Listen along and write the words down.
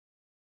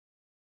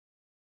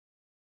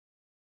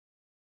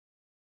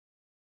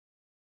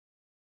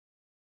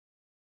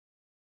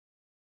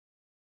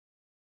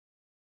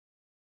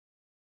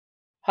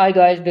Hi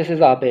guys, this is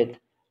Abid.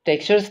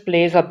 Textures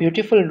plays a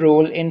beautiful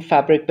role in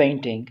fabric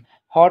painting.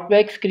 Hot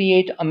wax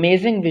create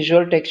amazing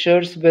visual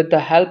textures with the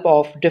help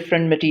of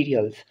different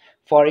materials.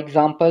 For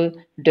example,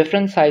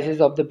 different sizes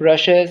of the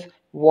brushes,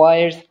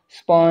 wires,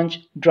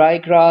 sponge, dry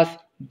grass,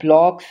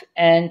 blocks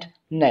and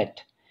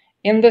net.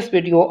 In this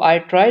video, I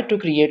tried to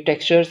create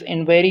textures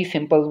in very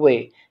simple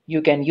way.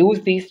 You can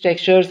use these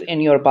textures in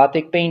your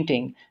batik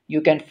painting.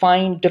 You can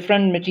find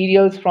different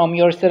materials from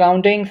your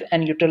surroundings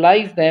and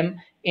utilize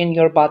them in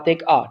your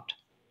batik art.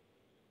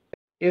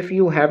 If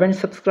you haven't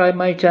subscribed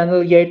my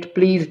channel yet,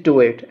 please do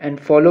it and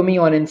follow me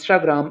on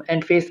Instagram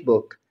and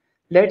Facebook.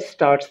 Let's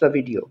start the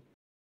video.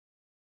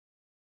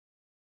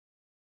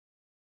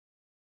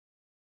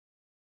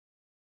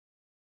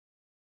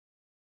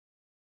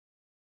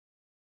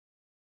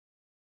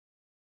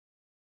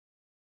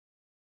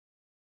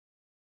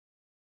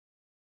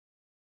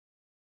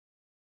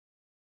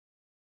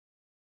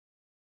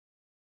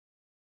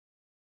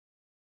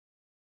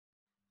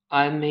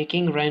 I am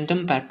making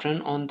random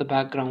pattern on the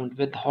background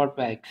with hot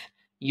wax.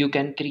 You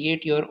can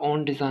create your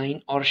own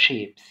design or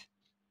shapes.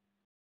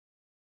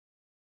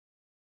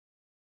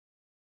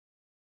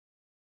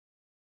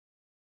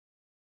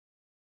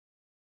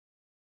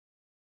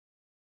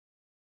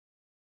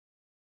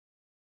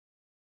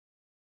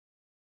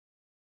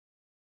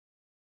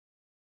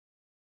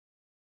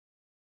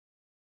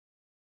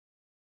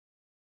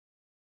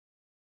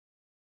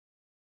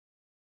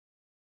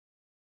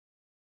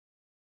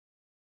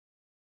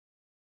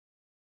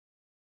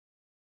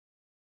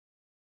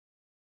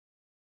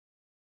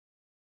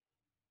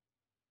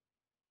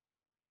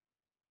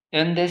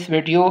 In this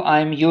video,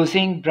 I am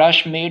using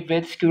brush made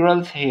with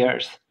squirrel's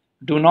hairs.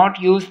 Do not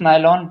use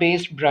nylon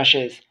based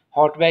brushes.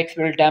 Hot wax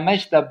will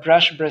damage the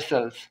brush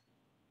bristles.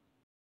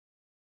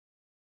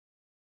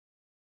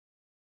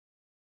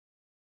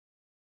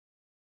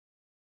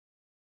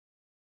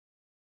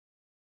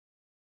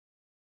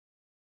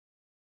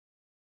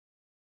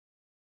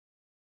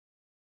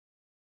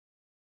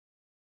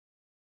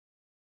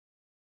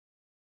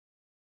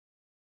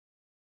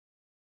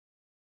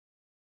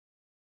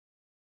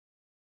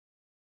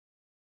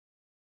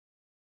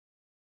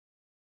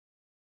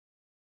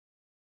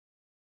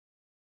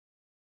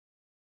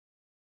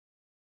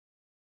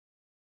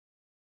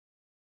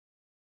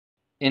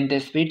 In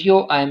this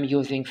video, I am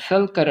using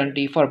silk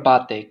currently for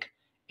batik.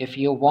 If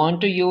you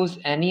want to use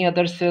any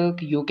other silk,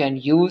 you can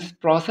use.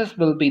 Process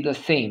will be the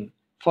same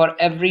for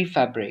every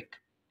fabric.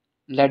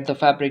 Let the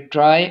fabric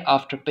dry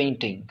after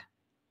painting.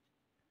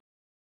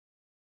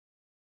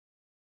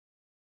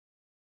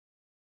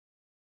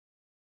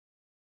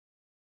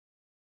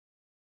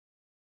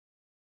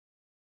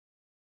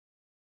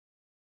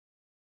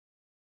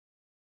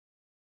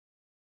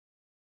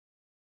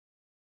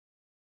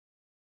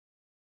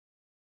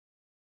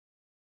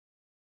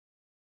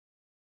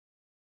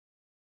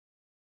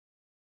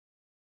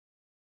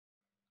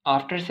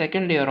 After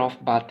second layer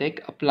of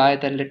batik, apply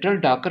the little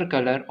darker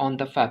color on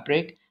the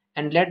fabric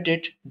and let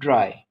it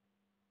dry.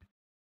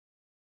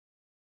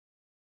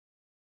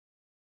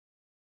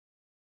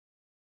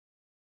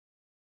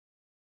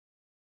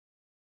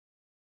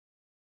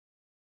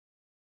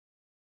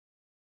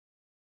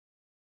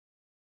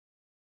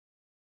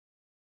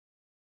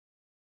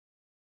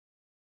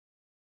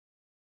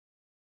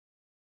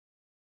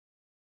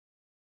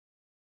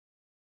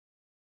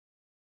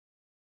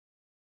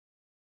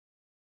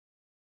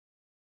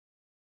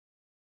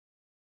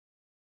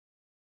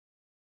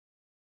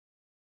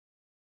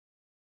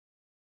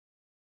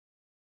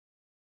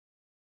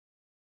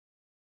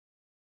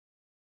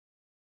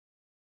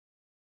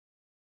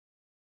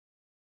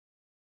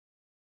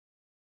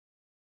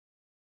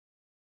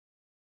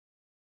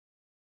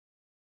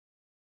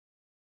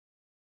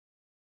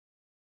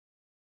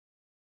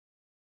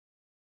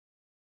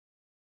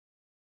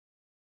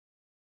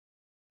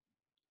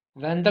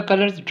 When the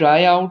colors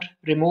dry out,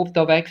 remove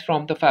the wax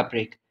from the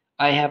fabric.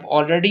 I have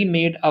already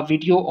made a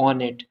video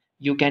on it.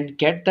 You can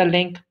get the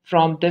link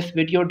from this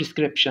video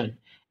description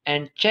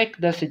and check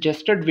the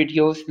suggested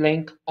videos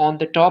link on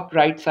the top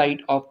right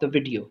side of the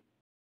video.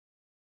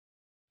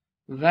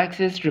 Wax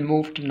is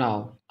removed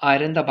now.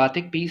 Iron the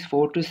batik piece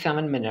 4 to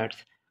 7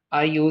 minutes.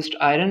 I used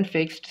iron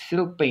fixed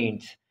silk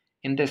paints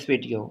in this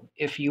video.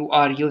 If you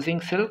are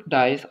using silk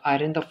dyes,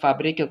 iron the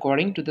fabric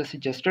according to the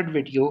suggested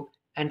video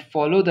and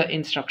follow the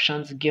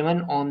instructions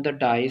given on the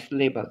dye's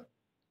label.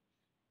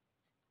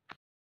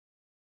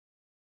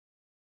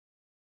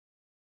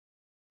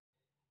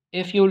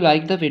 If you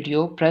like the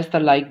video, press the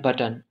like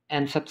button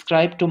and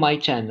subscribe to my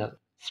channel.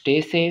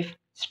 Stay safe,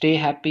 stay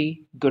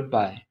happy,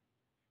 goodbye.